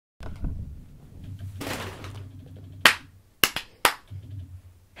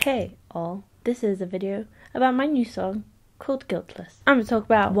Hey all, this is a video about my new song called Guiltless. I'm going to talk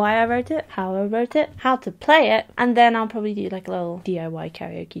about why I wrote it, how I wrote it, how to play it, and then I'll probably do like a little DIY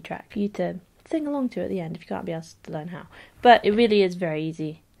karaoke track for you to sing along to at the end if you can't be asked to learn how. But it really is very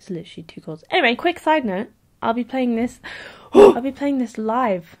easy. It's literally 2 chords. Anyway, quick side note, I'll be playing this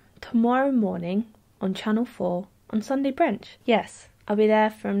live tomorrow morning on Channel 4 on Sunday brunch. Yes, I'll be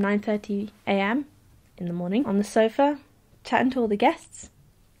there from 9:30 AM in the morning on the sofa, chatting to all the guests,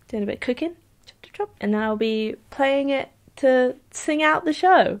 doing a bit of cooking, chop chop chop, and then I'll be playing it to sing out the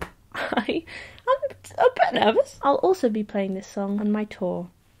show. I'm a bit nervous. I'll also be playing this song on my tour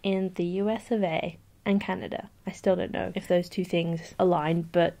in the US of A and Canada. I still don't know if those two things align,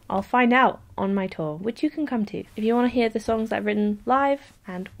 but I'll find out on my tour, which you can come to. If you want to hear the songs that I've written live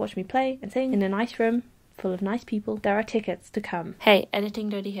and watch me play and sing in a nice room full of nice people, there are tickets to come. Hey, Editing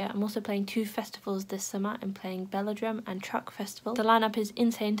Dodie here. I'm also playing 2 festivals this summer. I'm playing Belladrum and Truck Festival. The lineup is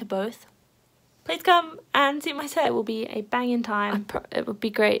insane to both. Please come and see my set. It will be a banging time. It will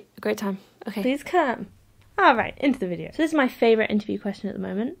be great. A great time. Okay. Please come. Alright, into the video. So this is my favourite interview question at the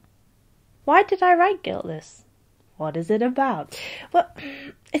moment. Why did I write Guiltless? What is it about? Well,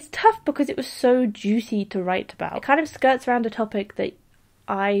 it's tough because it was so juicy to write about. It kind of skirts around a topic that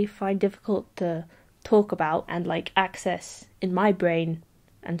I find difficult to talk about and like access in my brain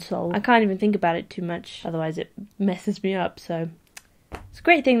and soul. I can't even think about it too much, otherwise it messes me up. So it's a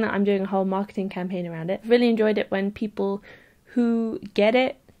great thing that I'm doing a whole marketing campaign around it. I've really enjoyed it when people who get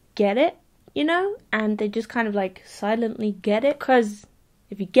it, you know, and they just kind of like silently get it, because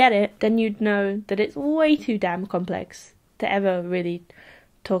if you get it, then you'd know that it's way too damn complex to ever really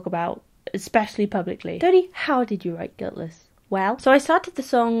talk about, especially publicly. Dodie, how did you write Guiltless? Well, so I started the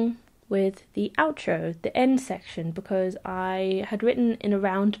song with the outro, the end section, because I had written in a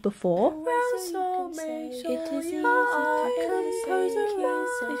round before.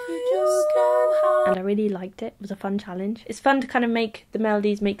 And I really liked it. It was a fun challenge. It's fun to kind of make the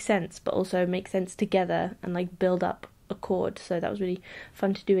melodies make sense, but also make sense together and like build up a chord. So that was really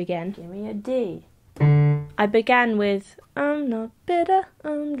fun to do again. Give me a D. I began with, I'm not bitter,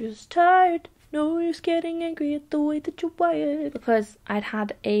 I'm just tired. No use getting angry at the way that you're wired. Because I'd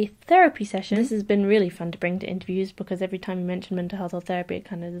had a therapy session. This has been really fun to bring to interviews, because every time you mention mental health or therapy, it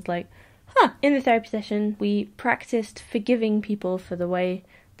kind of is like, huh. In the therapy session, we practiced forgiving people for the way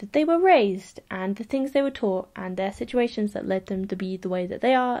that they were raised and the things they were taught and their situations that led them to be the way that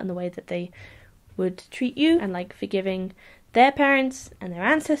they are and the way that they would treat you, and like forgiving their parents and their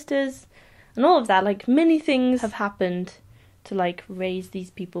ancestors and all of that. Like many things have happened to like raise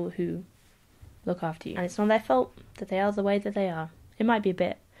these people who look after you, and it's not their fault that they are the way that they are. It might be a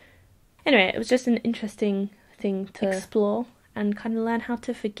bit. Anyway, it was just an interesting thing to explore and kind of learn how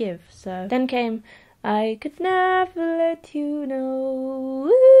to forgive. So then came I could never let you know.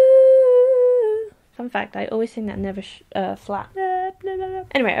 Ooh. Fun fact, I always sing that never flat.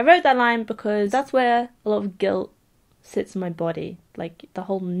 Anyway, I wrote that line because that's where a lot of guilt sits in my body. Like the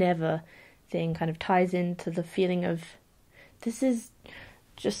whole never thing kind of ties into the feeling of, this is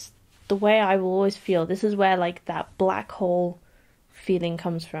just the way I will always feel. This is where like that black hole feeling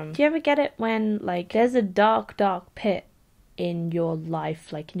comes from. Do you ever get it when like there's a dark pit in your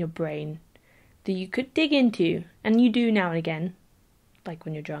life, like in your brain, that you could dig into, and you do now and again, like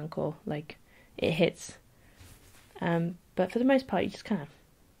when you're drunk or like it hits, but for the most part you just kind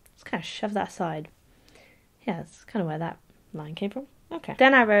of shove that aside. Yeah, that's kind of where that line came from. Okay.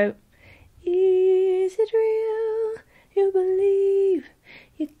 Then I wrote, is it real you believe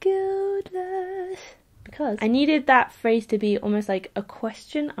you're guiltless? Because I needed that phrase to be almost like a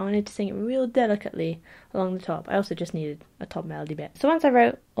question. I wanted to sing it real delicately along the top. I also just needed a top melody bit. So once I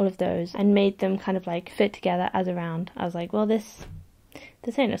wrote all of those and made them kind of like fit together as a round, I was like, well, this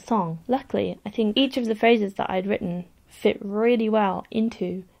ain't a song. Luckily, I think each of the phrases that I'd written fit really well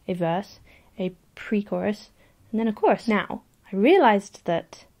into a verse, a pre-chorus, and then a chorus. Now, I realised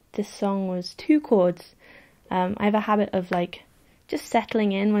that this song was 2 chords. I have a habit of like just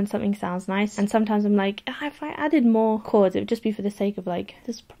settling in when something sounds nice, and sometimes I'm like, if I added more chords, it would just be for the sake of like,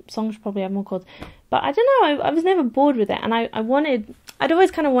 this song should probably have more chords. But I don't know, I was never bored with it, and I'd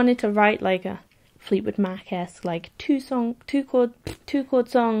always kind of wanted to write like a Fleetwood Mac-esque like 2 chord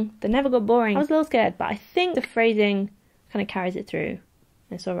song that never got boring. I was a little scared, but I think the phrasing kind of carries it through.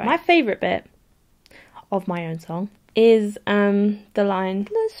 It's alright. My favourite bit of my own song is the line,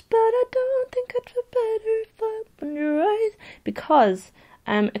 but I don't think I'd feel better if I opened your eyes, because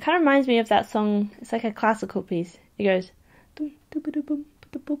it kind of reminds me of that song. It's like a classical piece. It goes dum, dum, dum, dum,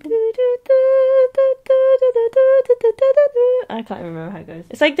 I can't remember how it goes.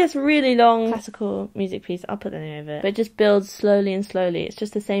 It's like this really long classical music piece. I'll put the name of it. But it just builds slowly and slowly. It's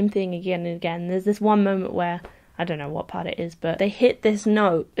just the same thing again and again. There's this one moment where, I don't know what part it is, but they hit this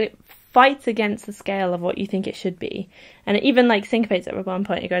note. It fights against the scale of what you think it should be. And it even like syncopates at one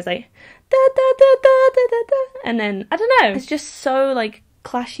point. It goes like, da da da da da da da. And then, I don't know. It's just so like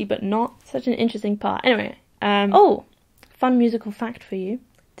clashy, but not. Such an interesting part. Anyway, oh, fun musical fact for you.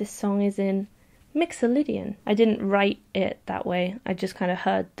 This song is in Mixolydian. I didn't write it that way. I just kind of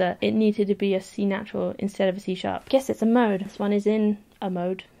heard that it needed to be a C natural instead of a C sharp. Guess it's a mode. This one is in a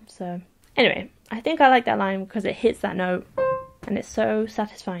mode. So anyway, I think I like that line because it hits that note and it's so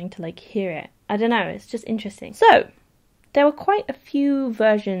satisfying to like hear it. I don't know, it's just interesting. So there were quite a few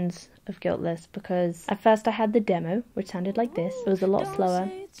versions of Guiltless because at first I had the demo, which sounded like this. It was a lot slower,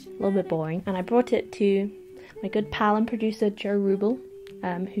 a little bit boring, and I brought it to my good pal and producer Joe Rubel,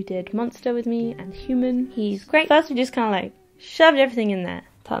 who did Monster with me and Human. He's great. First we just kind of like shoved everything in there.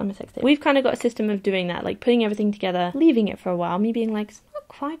 Title my sex tape. We've kind of got a system of doing that, like putting everything together, leaving it for a while, me being like, it's not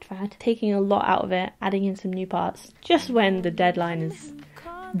quite bad, taking a lot out of it, adding in some new parts, just when the deadline is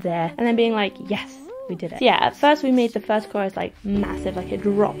there, and then being like, yes, we did it. So yeah, at first we made the first chorus like massive, like it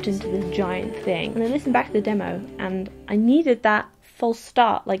dropped into this giant thing, and then listened back to the demo, and I needed that false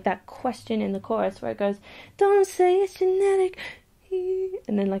start, like that question in the chorus where it goes, don't say it's genetic,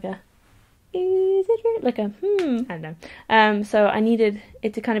 and then like a, is it real? Like a I don't know. So I needed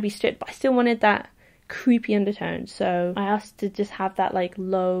it to kind of be stripped, but I still wanted that creepy undertone. So I asked to just have that like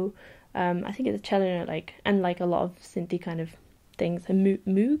low, I think it's a cello note, like, and like a lot of synthy kind of things. A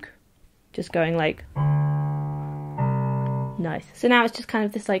moog, just going like nice. So now it's just kind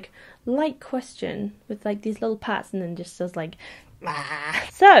of this like light question with like these little pats, and then just does like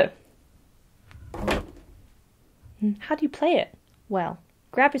So how do you play it? Well,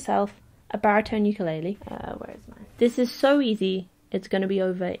 grab yourself a baritone ukulele. Where is mine? This is so easy. It's going to be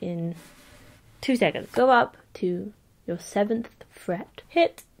over in 2 seconds. Go up to your 7th fret.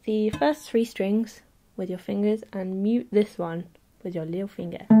 Hit the first 3 strings with your fingers and mute this one with your little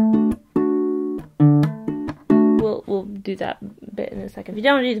finger. We'll do that bit in a second. If you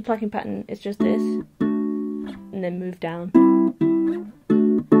don't want to do the plucking pattern, it's just this. And then move down.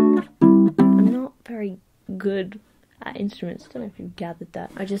 I'm not very good at instruments. I don't know if you've gathered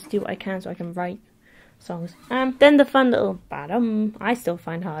that. I just do what I can so I can write songs. Then the fun little ba-dum, I still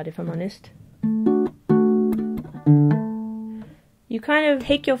find hard if I'm honest. You kind of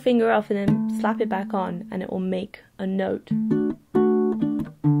take your finger off and then slap it back on and it will make a note.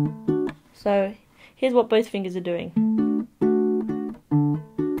 So here's what both fingers are doing.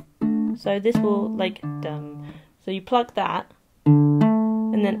 So this will like dum. So you pluck that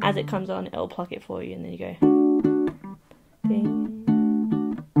and then as it comes on it'll pluck it for you, and then you go ding.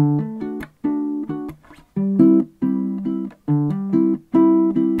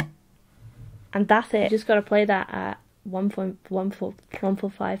 And that's it. You just gotta play that at 1.145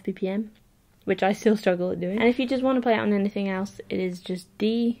 BPM, which I still struggle at doing. And if you just want to play it on anything else, it is just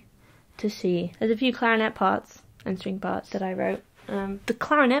D to C. There's a few clarinet parts and string parts that I wrote. The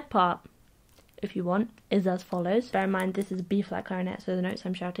clarinet part, if you want, is as follows. Bear in mind this is a B flat clarinet, so the notes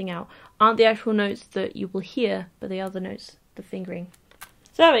I'm shouting out aren't the actual notes that you will hear, but they are the notes, the fingering.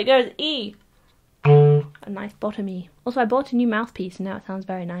 So it goes E, a nice bottom E. Also I bought a new mouthpiece and now it sounds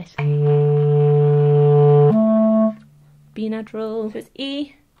very nice. B natural. So it's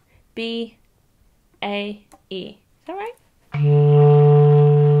E, B, A, E. Is that right?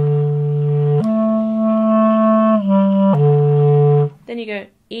 Then you go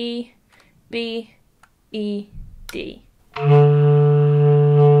E, B, E, D.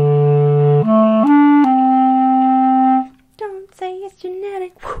 Don't say it's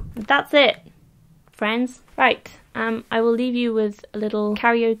genetic. That's it, friends. Right. I will leave you with a little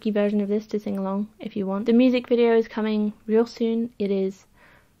karaoke version of this to sing along if you want. The music video is coming real soon. It is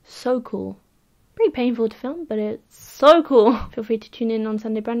so cool. Pretty painful to film, but it's so cool. Feel free to tune in on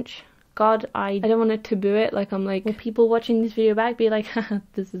Sunday brunch. God, I don't want to taboo it. Like, I'm like, will people watching this video back be like, haha,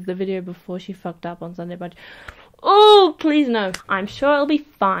 this is the video before she fucked up on Sunday brunch. Oh, please no. I'm sure it'll be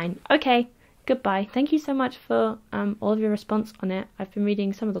fine. Okay. Goodbye. Thank you so much for all of your response on it. I've been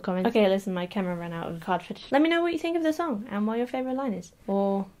reading some of the comments. Okay, listen, my camera ran out of card footage. Let me know what you think of the song and what your favourite line is.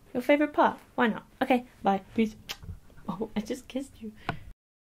 Or your favourite part. Why not? Okay, bye. Peace. Oh, I just kissed you.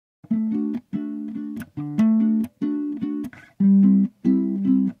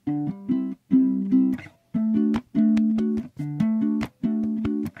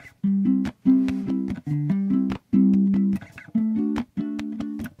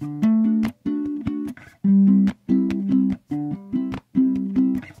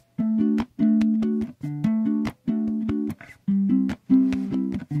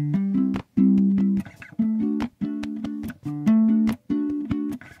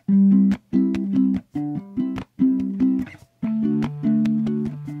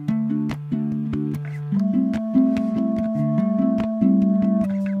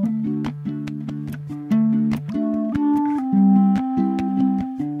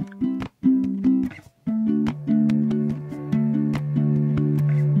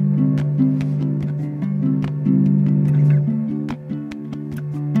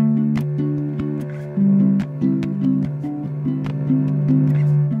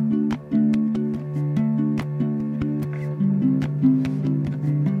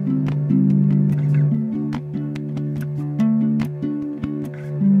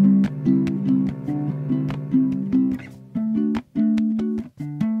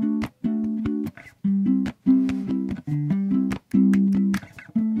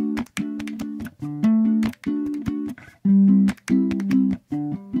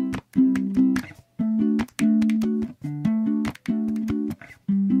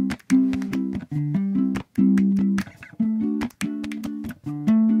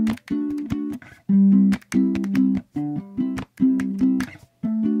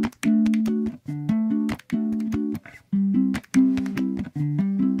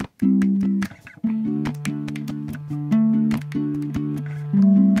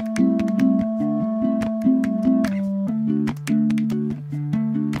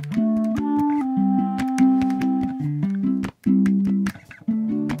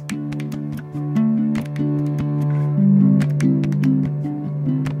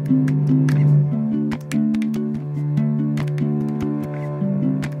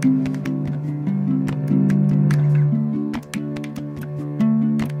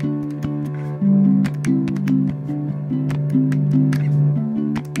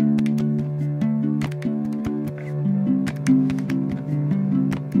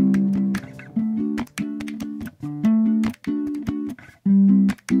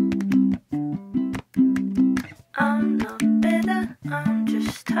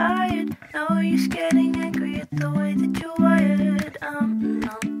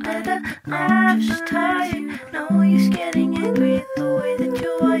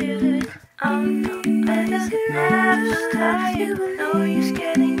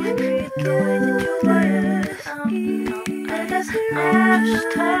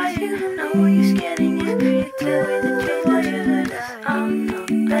 just tired. No use getting angry. Tell me the truth, I should. I'm not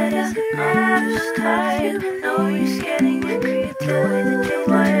better. I'm just tired. No use